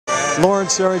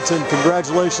Lawrence Harrington,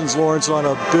 congratulations, Lawrence, on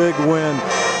a big win.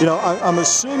 You know, I'm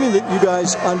assuming that you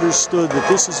guys understood that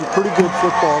this is a pretty good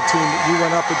football team that you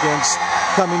went up against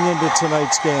coming into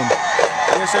tonight's game.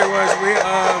 Yes, it was. We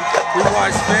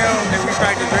watched film and we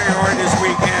practiced very hard this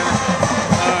week. And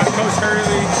Coach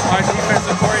Hurley, our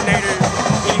defensive coordinator,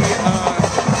 he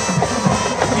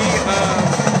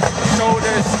showed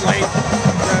us like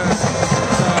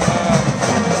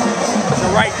the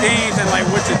right things and like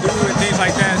what to do and things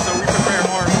like that. So we prepared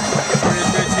hard for this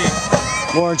good team.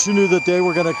 Lawrence, you knew that they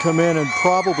were going to come in and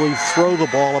probably throw the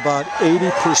ball about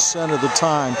 80% of the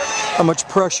time. How much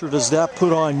pressure does that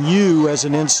put on you as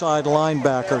an inside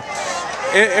linebacker?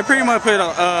 It pretty much put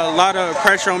a lot of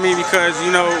pressure on me because,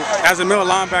 you know, as a middle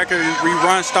linebacker, we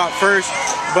run stop first,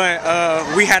 but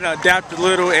we had to adapt a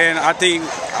little, and I think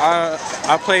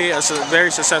I played a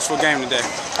very successful game today.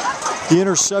 The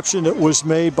interception that was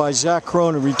made by Zach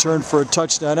Crone in return for a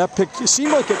touchdown, that pick, it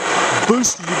seemed like it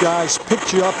boosted you guys,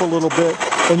 picked you up a little bit,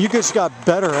 and you just got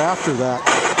better after that.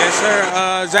 Yes,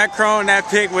 sir. Zach Crone, that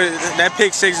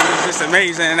pick six was just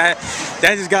amazing. That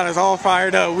just got us all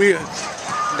fired up.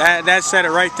 That said it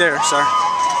right there, sir.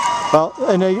 Well,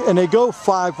 and they go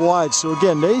 5 wide, so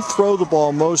again, they throw the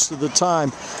ball most of the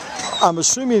time. I'm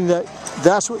assuming that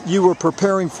that's what you were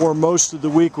preparing for most of the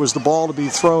week, was the ball to be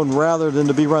thrown rather than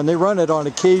to be run. They run it on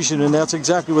occasion, and that's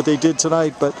exactly what they did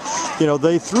tonight, but, you know,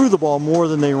 they threw the ball more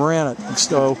than they ran it.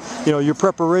 So, you know, your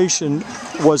preparation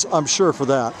was, I'm sure, for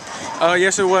that.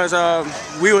 Yes, it was.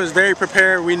 We was very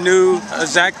prepared. We knew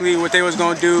exactly what they was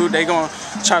going to do. They going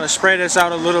to try to spread us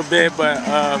out a little bit, but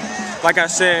like I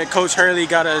said, Coach Hurley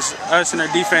got us and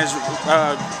our defense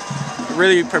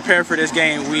really prepared for this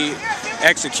game. We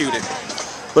executed.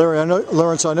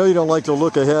 Lawrence, I know you don't like to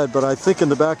look ahead, but I think in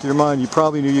the back of your mind you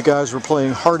probably knew you guys were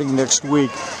playing Harding next week.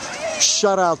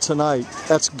 Shutout tonight,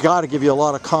 that's got to give you a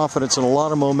lot of confidence and a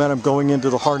lot of momentum going into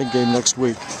the Harding game next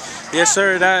week. Yes,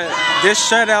 sir. This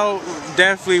shutout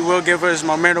definitely will give us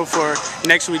momentum for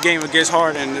next week's game against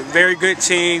Harding. A very good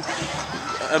team,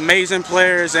 amazing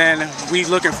players, and we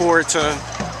looking forward to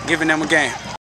giving them a game.